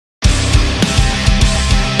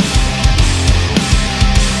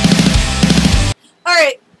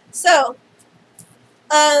So,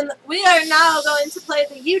 we are now going to play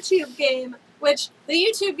the YouTube game, which the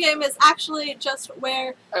YouTube game is actually just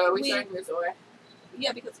where Oh, we turned this away.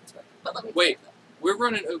 Yeah, because it's quick. But let me wait, we're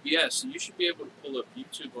running OBS, so you should be able to pull up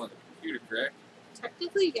YouTube on the computer, correct?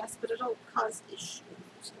 Technically, yes, but it'll cause issues.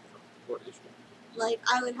 What issue? Like,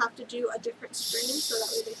 I would have to do a different screen so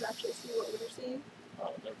that way they could actually see what we're seeing.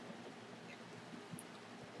 Oh, never mind.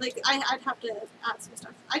 Like, I'd have to add some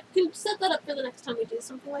stuff. I can set that up for the next time we do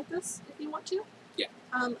something like this, if you want to. Yeah.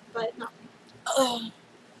 But not. Ugh.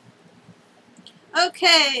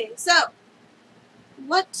 Okay, so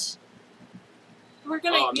what we're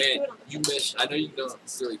gonna Oh get man, to it on the you missed. I know you don't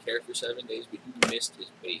really care for 7 days, but you missed his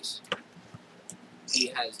base. He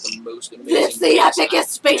has the most amazing. This is the epicest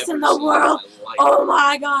space in the world. Oh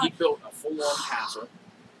my god! He built a full-on castle.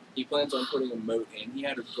 He plans on putting a moat in. He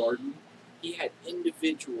had a garden. He had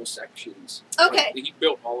individual sections. Okay. Like, he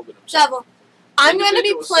built all of it himself. Devil, I'm going to be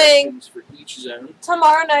Individual playing sections for each zone.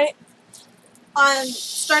 tomorrow night on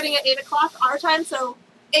starting at 8 o'clock our time, so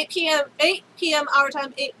 8 p.m. our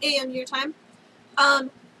time, 8 a.m. your time. And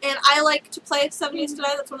I like to play 7 Days to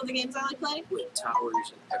Die. That's one of the games I like playing. With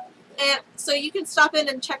towers and everything. And so you can stop in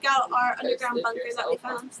and check out our underground bunker that we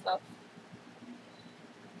found. Stuff.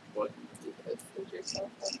 What? You posted yourself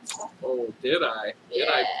on stuff. Oh, did I? Did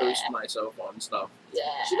I Yeah. post myself on stuff?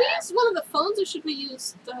 Yeah. Should we use one of the phones or should we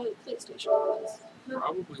use the PlayStation ones?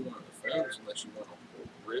 Probably one of the phones, unless you want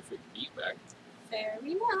a horrific feedback. Fair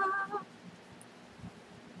enough.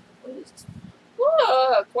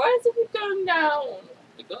 Look, why does it keep going down?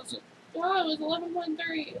 It doesn't. Yeah, it was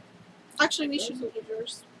 11.3. Actually, we should use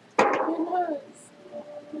yours. It was.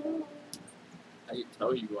 I can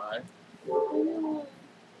tell you why.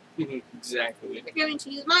 Exactly. We're going to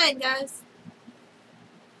use mine, guys.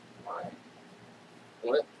 Why?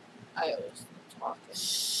 What? I was talking.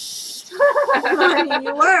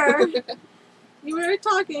 You were. You were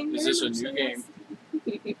talking. Is this a new game?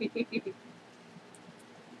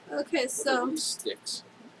 Okay, so These sticks.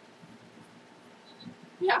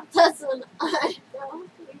 Yeah. that's an I. No,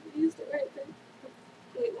 we used it right there.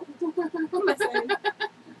 Wait, what am I saying?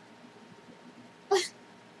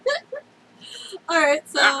 Alright,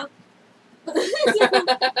 so.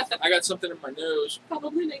 I got something in my nose.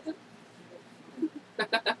 Probably naked.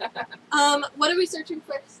 What are we searching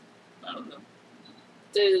first? I don't know.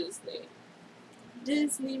 Disney.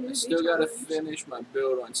 Disney I movie. still gotta challenge. finish my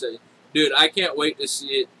build on say, dude, I can't wait to see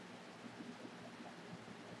it.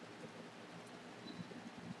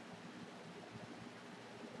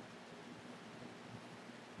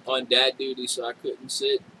 On dad duty, so I couldn't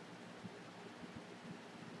sit.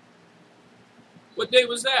 What day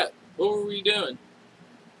was that? What were we doing?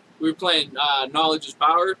 We were playing Knowledge is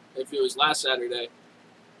Power, if it was last Saturday.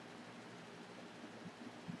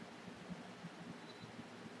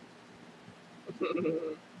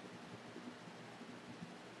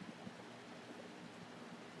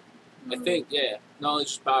 I think, yeah, Knowledge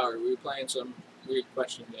is Power. We were playing some weird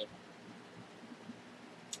question game.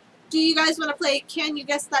 Do you guys want to play Can You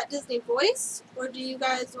Guess That Disney Voice? Or do you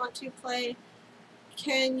guys want to play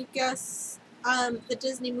Can You Guess the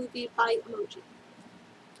Disney movie by emoji?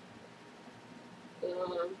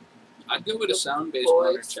 I'd go with a sound-based one,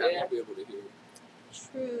 or Voice, chat yeah. won't be able to hear it.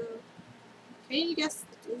 True. Can you guess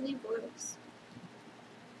the Disney voice?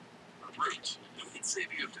 Great. We can save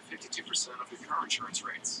you up to 52% of your car insurance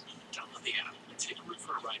rates. Download the app and take a route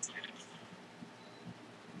for a ride today.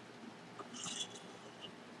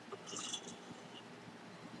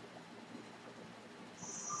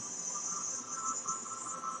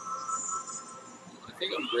 I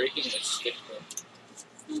think I'm breaking a stick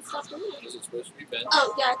though. Stop doing it. Is it supposed to be bent?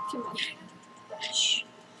 Oh, yeah, it can be.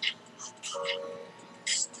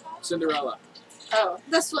 Cinderella. Oh.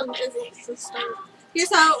 This one isn't the start.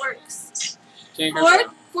 Here's how it works.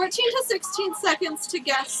 Tinkerbell. 14 to 16 seconds to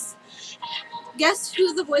guess. Guess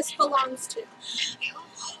who the voice belongs to.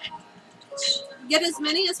 Get as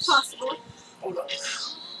many as possible. Hold on.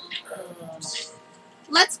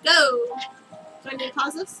 Let's go. Do I need to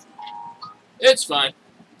pause this? It's fine.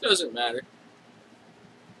 Doesn't matter.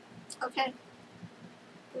 Okay.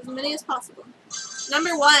 As many as possible.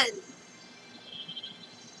 Number 1.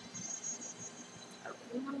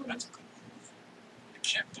 That's a good move. I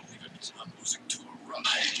can't believe it. I'm losing to a run.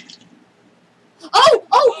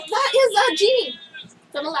 Oh, that is Genie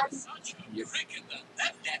from Aladdin. Yep.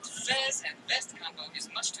 That fares and best combo is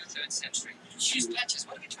much too 3rd century. She's patches.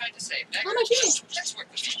 What are we trying to say? Oh, no, Genie. Let's work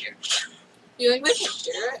with you here. Do you think they can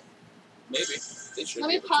do it? Maybe. They should Let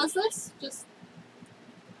be me able to. pause this. Just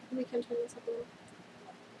we can turn this up a little.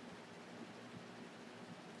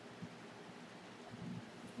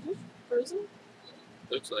 Is it frozen?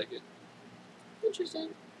 Looks like it. Interesting.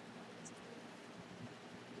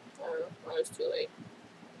 Oh, I was too late.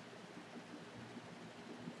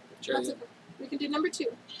 Try That's it. it. We can do number 2.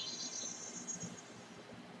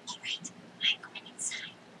 Alright, I'm going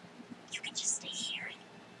inside. You can just stay here and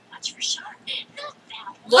watch for shark. Not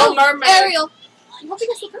that one. Little Mermaid. Ariel. I'm hoping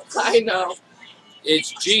it's the first. I know.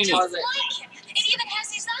 It's Genie. Pause it. It even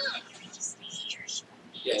has his own. You can just stay here.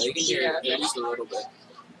 Yeah, they can hear it just a little bit.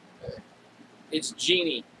 It's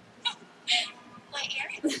Genie. Why,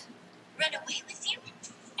 Ariel? Run away with you?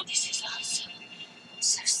 This is awesome.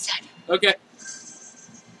 So sudden. Okay.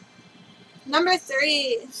 Number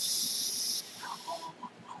 3.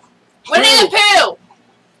 Winnie the Pooh!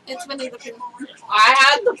 It's Winnie the Pooh. I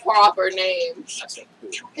had the proper name. I said poo.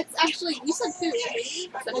 It's actually, you said Pooh, right?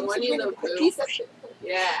 I said Winnie the Pooh. He said Pooh.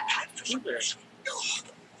 Yeah.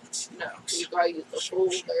 No, you gotta use their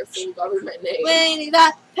full government name. Winnie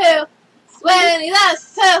the Pooh. Winnie the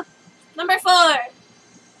Pooh. Number 4.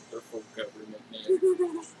 Their full government name.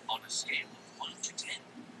 On a scale of 1 to 10,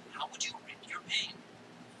 how would you rate your pain?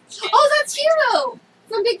 Oh, that's Hero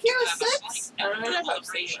from Big Hero You have a 6. slight I don't know if I've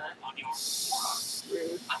coloration seen that. on your aura.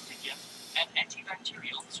 Rude. I'll give you an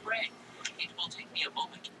antibacterial spray. It will take me a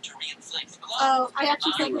moment to reinflate the glove. Oh, I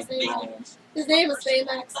actually said his name. His name was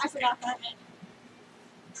Baymax. I forgot that.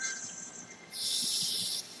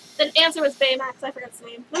 The answer was Baymax. I forgot his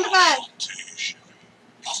name. Number 5.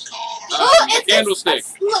 Oh, it's Candlestick.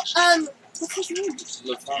 what's his name?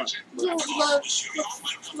 LaFont. No,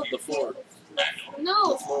 The floor.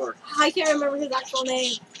 No, The floor. I can't remember his actual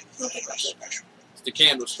name. It's the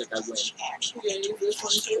candlestick I win. You gonna use this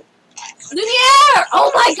one too? Lumiere!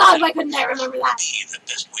 Oh my god, why couldn't I remember that? The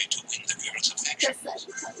best way to win the girl's affection. Just said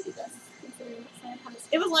you probably do this.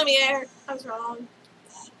 It was Lumiere. I was wrong.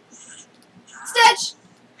 Stitch!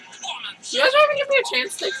 You guys don't even give me a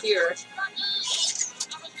chance to hear.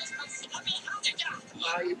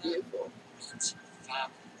 Wow, you're beautiful.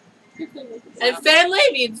 And family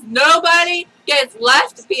means nobody gets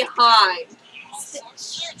left behind.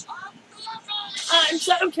 I'm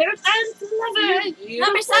so cute and clever. Beautiful.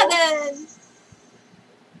 Number 7.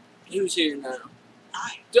 Who's here now?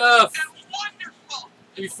 Duff!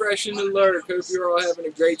 Refresh and alert. Hope you're all having a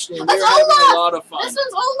great stream. We're It's having Olaf! a lot of fun. This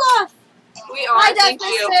one's Olaf. We are. Hi, Thank Death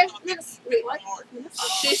you. Mister. Wait, what?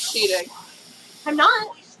 She's cheating. I'm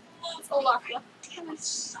not. It's Olaf. Yeah. I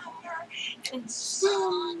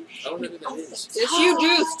don't know who that is. Yes, you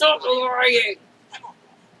do. Stop lying.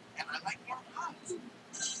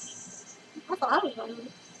 I thought I was wrong.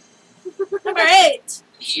 Number 8.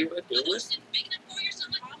 See what they're with?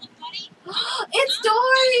 It's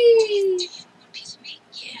Dory.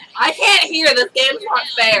 I can't hear. This game's not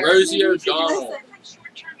fair. Rosie O'Donnell.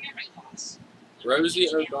 Listen. Rosie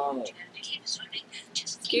O'Donnell.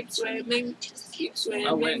 Keep swimming. Keep swimming.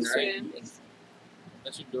 I win, right? Swimming.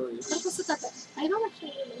 That's who Dory is. What was that? I don't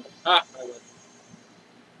actually remember. Ah, I win.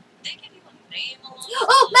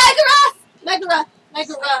 Oh, Megara!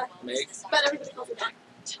 Meg. But everybody calls it that.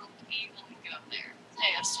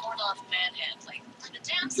 Hey, I've sworn off manhandling. I'm a You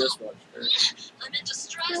damsel. just watched her. I'm in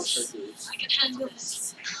distress. Watch her dudes. I can handle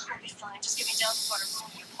this. I'll be fine. Just get me down to water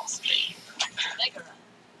room and pulse me. Megara.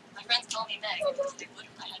 My friends call me Meg. They would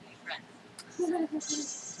if I had any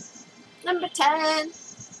friends. Number 10.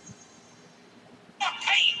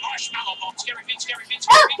 Hey, marshmallow ball. Scary feet, scary feet,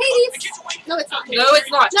 Oh, scary feet. Hades! Get away. No, it's not. No,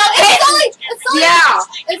 it's not. No, it's Sully! It's Sully! Yeah.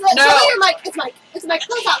 It's like No. Sully or Mike? It's Mike. It's Mike.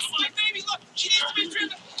 Close house. My baby, look. She needs to be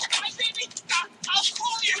driven. My baby. I'll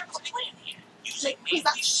call you. Plan here. Using Who's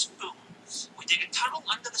that? mainly spoons. We dig a tunnel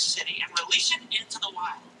under the city and release it into the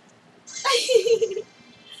wild.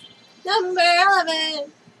 Number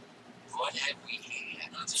 11. What have we here?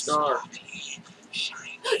 Star.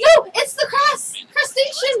 No, it's the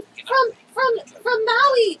crustacean from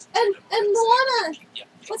Maui and Moana.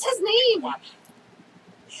 What's his name?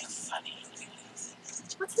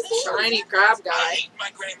 What's his name? Shiny crab guy.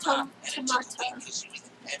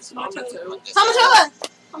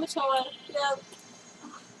 Tamatoa. Yeah.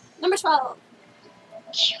 Number 12.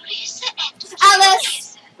 Curious and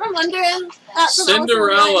Alice from London. From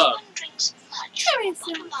Cinderella. Curious.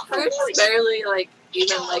 Hers is barely like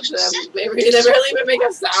even like them. They barely even make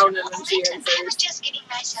a sound and then she I was answers. just giving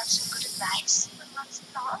myself some good advice. But what's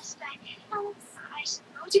lost? I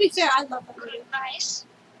suppose To be fair, I love that good movie. advice.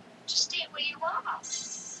 Just stay where you are.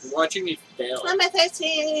 You're watching me fail. Number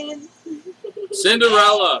 13.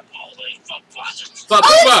 Cinderella. Oh, Papa.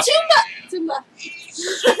 it's Zumba.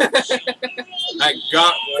 I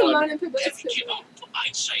got one. Timon and Pumbaa. It's Keep Zumba. up.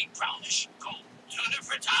 I'd say brownish gold. Tuna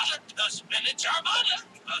frittata, the spinach armada,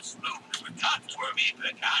 the smooth ricotta, wormy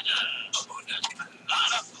picada, a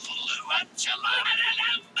colada, blue enchilada.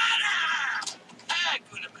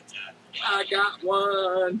 got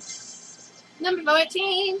one. Number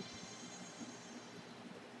 14.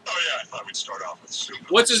 Oh yeah, I thought we'd start off with soup.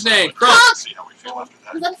 What's his name? Croc! Croc. See how we feel after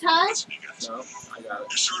that. Was that a tie? Listen, you guys. No, I got it.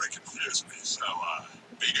 You sort of confused me, so,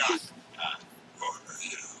 we got, or,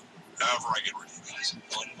 you know, however I get rid of you guys.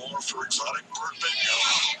 One more for exotic birthday,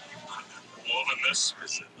 woven this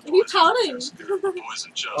is it. Are you pouting?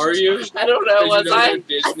 Poison justice. Are you? I don't know. Because Was you know I? they're I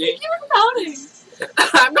Disney. think you were pouting.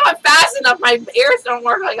 I'm not fast enough. My ears don't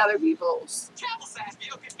work like other people's. Travel size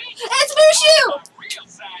meal convenience. It's Mushu! Real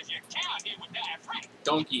size you can't get with that Frank.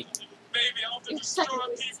 Donkey. Baby, I'll have to It's destroy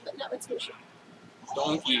technically, people. but no, it's Mushu.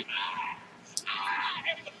 Donkey. I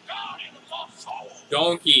am the God in the lost soul.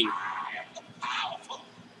 Donkey. I am the powerful,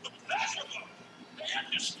 the pleasurable, the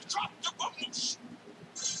indestructible Moose.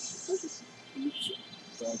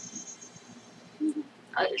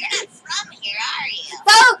 I, You're not from here, are you?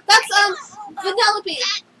 Oh, that's Vanellope.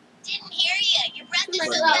 Didn't hear you. Your breath is so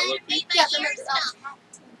Vanellope. bad it made Yeah, my ears Vanellope. numb.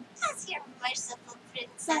 As your merciful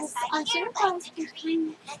princess, Says, I I hereby hereby decree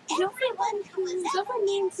decree that that everyone who is ever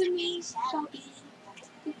named to me shall be.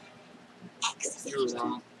 You were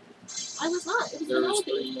wrong. I was not. It was There was Vanellope.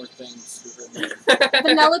 3 more things to her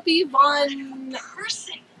name. Vanellope Von.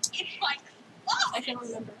 person in my clothes. I can't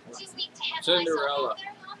remember. Too weak to have Cinderella. myself out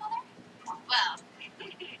there, huh, Mother? Well,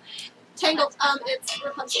 Tangled. It's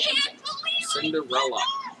Rapunzel. can't believe Cinderella.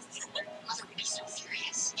 Mother would be so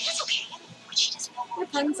furious. It's okay. When she doesn't know what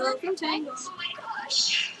Rapunzel from Tangled. Oh my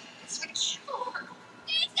gosh. It's gonna kill her.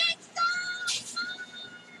 It's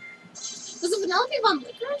so Was it Vanellope Von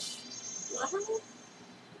Licorice? What happened?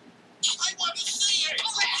 I want to see it.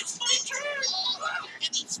 Oh, it's my turn. And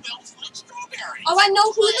it smells like strawberries. Oh, I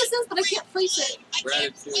know who this is, but I can't place it. I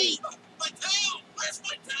can't Ratatouille. wait. My tail. Where's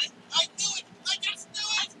my tail? I knew it. I just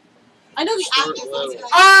knew it. I know the Stuart actor. Little.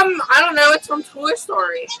 I don't know. It's from Toy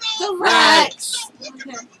Story. The Rex. Rex.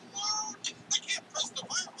 Okay. I can't press the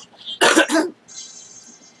button.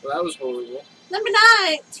 Well, that was horrible. Number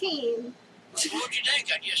 19. What'd you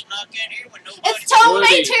think? I just snuck in here when nobody It's Tom Woody.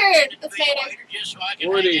 Maynard. It's Be Maynard. waiting just so I can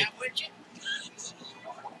Woody. hang out with you?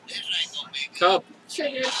 This ain't gonna be good. Cup.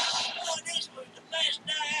 Triggered. Oh, this was the best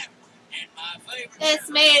night ever. And my favorite. It's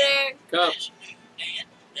Maynard. Cup. Listen, Dad,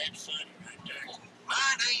 that's funny right there.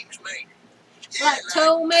 My name's Maynard. Like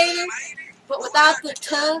Toe Maynard, but without the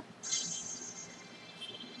T.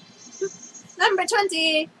 Number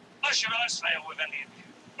 20. Why should I sail with any of you?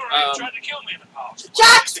 Or you tried to kill me in the past.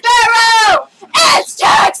 Jack Sparrow! It's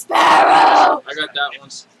Jack Sparrow! I got that one.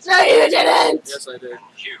 No, you didn't! Yes, I did.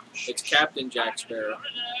 Huge. It's Captain Jack Sparrow.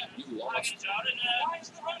 You lost. Why is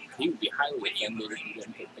the run He would be highly offended if you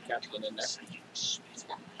didn't put the captain in there.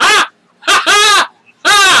 Ah! Ha ha!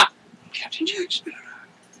 Ha! Captain Jack Sparrow.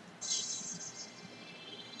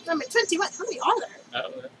 Number 21. How many are there? I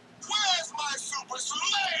don't know. Where's my super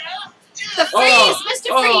slayer? The Freeze! Oh, Mr.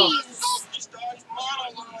 oh. Freeze! He starts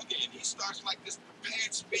monologue and he starts like this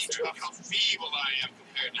prepared speech about how feeble I am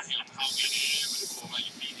compared to him, how inimitable I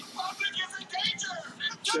am. Public is in danger!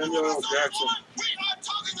 Samuel L. Jackson. We are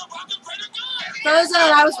talking about the greater good! Frozen,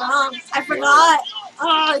 I was wrong. I forgot.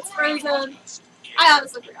 Oh, it's Frozen. I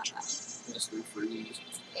honestly forgot that. Mr. Freeze.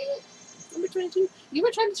 Number 22. You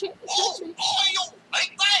were trying to change. Oh, oil!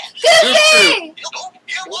 Like that! Goofy!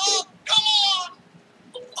 You won't! Come on!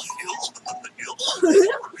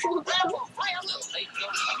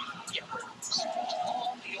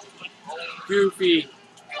 Goofy.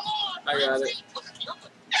 I got it.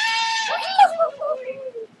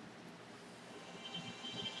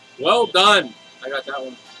 Well done. I got that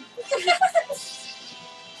one.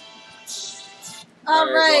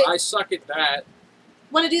 Alright. Well, I suck at that.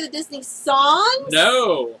 Want to do the Disney songs?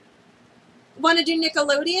 No. Want to do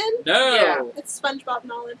Nickelodeon? No. Yeah. It's SpongeBob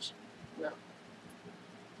knowledge. No.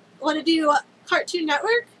 Want to do Cartoon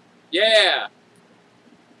Network? Yeah.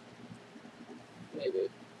 Maybe.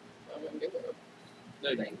 I'm gonna give it No,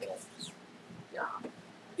 a you thing. won't. Yeah.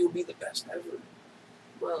 You'll be the best ever.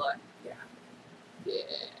 Well, Yeah. yeah.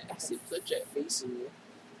 I see such a face in you.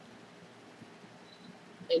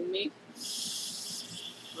 In me?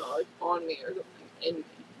 No, like on me or something. In me.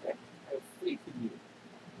 I have faith in you.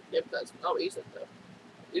 Yep, that's not what you said though.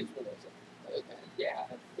 Is what I said. Okay. Yeah,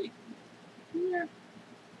 I have faith in you. Yeah.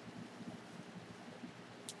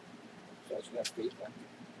 So I should have faith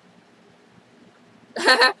in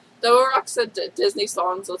you. The Rock said Disney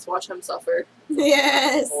songs. Let's watch him suffer.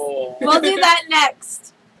 Yes. Oh. We'll do that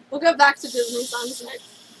next. We'll go back to Disney songs next.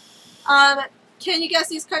 Can you guess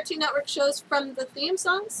these Cartoon Network shows from the theme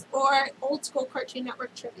songs or old school Cartoon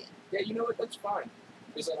Network trivia? Yeah, you know what? That's fine.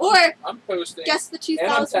 Because Or I'm posting guess the and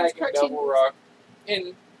I'm 2000s tagging cartoon. Double Rock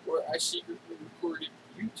in where I secretly recorded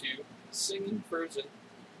you two singing Frozen.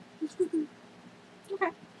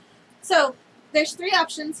 Okay. So there's 3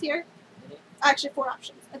 options here. Actually, 4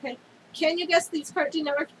 options. Okay. Can you guess these Cartoon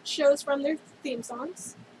Network shows from their theme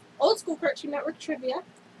songs? Old school Cartoon Network trivia.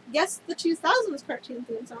 Guess the 2000s cartoon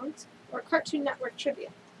theme songs, or Cartoon Network trivia.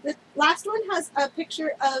 The last one has a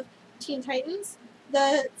picture of Teen Titans.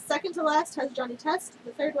 The second to last has Johnny Test.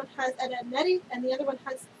 The third one has Ed, Edd and Eddy, and the other one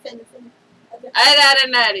has Finn from Ed, Edd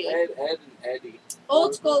and Eddy. Ed, and Eddie.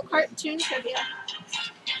 Old school cartoon trivia.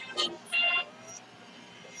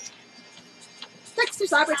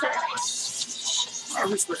 Dexter's Laboratory. Are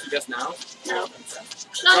we supposed to guess now? No. Johnny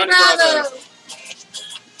Johnny Bravo. Bravo.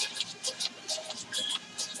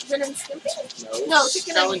 Ren and Stimpy? No. No,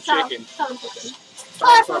 Chicken Cow and and Cow. Chicken. Cow and Chicken.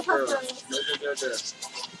 Powerpuff Powerpuff Girls. Girls.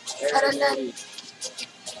 Ed, Ed, and and Eddie.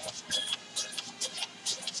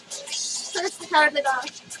 First, the Cowardly Dog.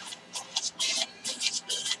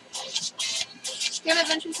 Game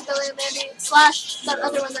Adventures of Billy and Mandy / that No.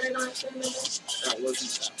 other one that I don't actually remember. That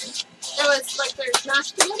wasn't that one. It was like they're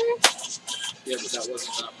mashed together. Yeah, but that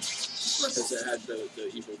wasn't that one. Because it had the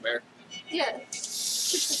evil bear. Yeah.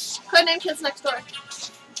 Codename Kids Next Door.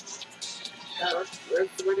 We're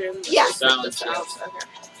doing Yeah. Sounds, sounds. yeah. Okay.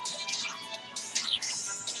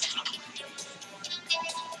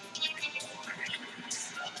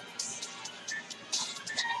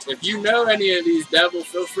 If you know any of these, Devil,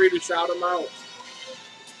 feel free to shout them out.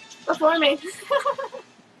 Before me.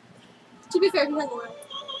 To be fair, he has a lot.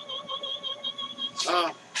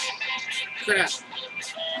 Oh, crap.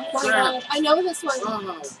 Oh my god, I know this one.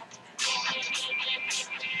 Oh,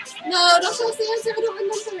 No, don't show us the answer, I don't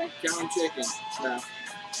remember. Cow and Chicken. No.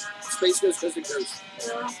 Space Ghost Goes to Ghost.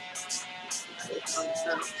 No.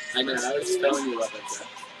 I know, I was just telling you about that.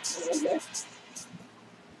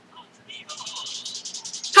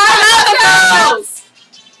 Girls!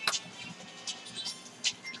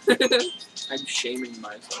 I'm shaming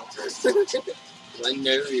myself. I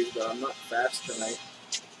know these, but I'm not fast tonight.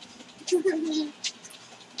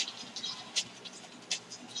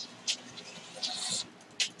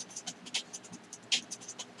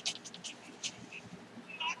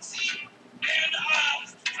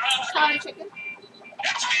 Cow and Chicken?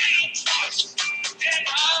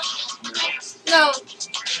 No. No.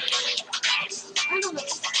 I don't know.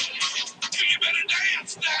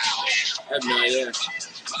 I have no idea.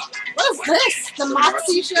 What is this? The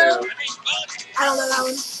Moxie Show? I don't know that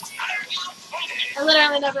one. I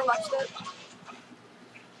literally never watched it.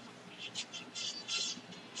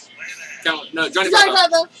 No, Johnny Johnny Bravo.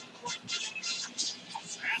 Bravo.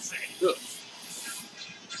 Ugh.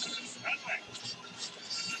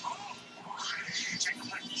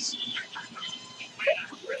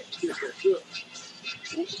 You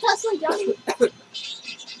can pass my Johnny.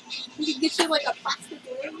 You can get you like a plastic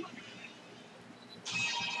ring.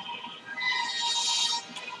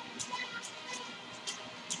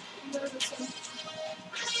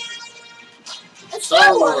 It's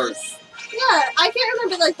Star Wars. Yeah, I can't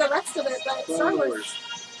remember like the rest of it, but it's Star Wars.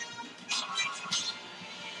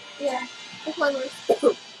 Yeah, it's Star Wars. I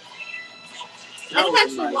That didn't was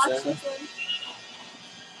actually nice, watch eh? this one.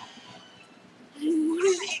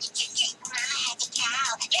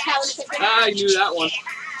 Cow and Chicken. Ah, I knew that one.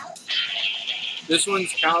 This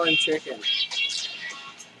one's Cow and Chicken.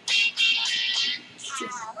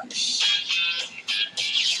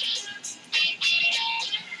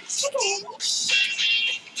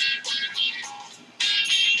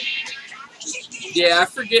 Yeah, I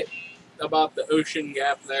forget about the ocean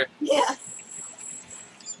gap there. Yeah.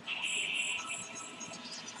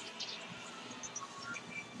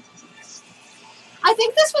 I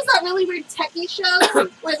think this was that really weird techie show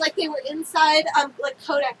where like they were inside like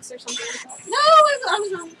Codex or something like that. No, I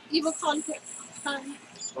was wrong. Evil Con. On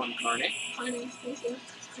Carne. Thank you.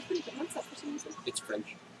 I couldn't pronounce that for some reason. It's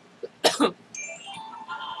French.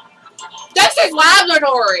 Dexter's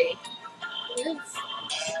Laboratory! It is.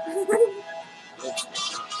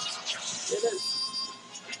 It is.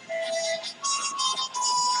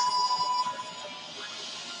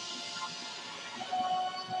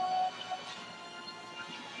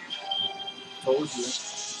 Told you.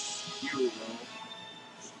 You were wrong.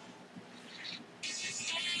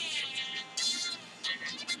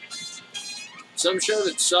 Some show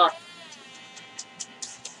that sucked.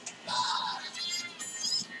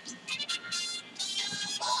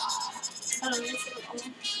 I don't know.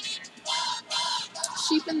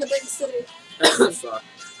 Sheep in the Big City. It had to suck.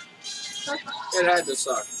 It had to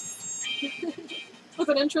suck. With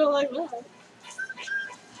an intro like that.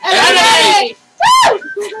 Hey!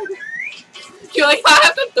 You like how I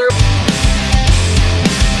have to throw?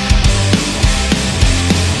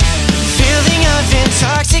 Feeling of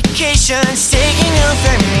intoxication taking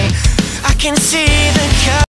over me. I can see the color.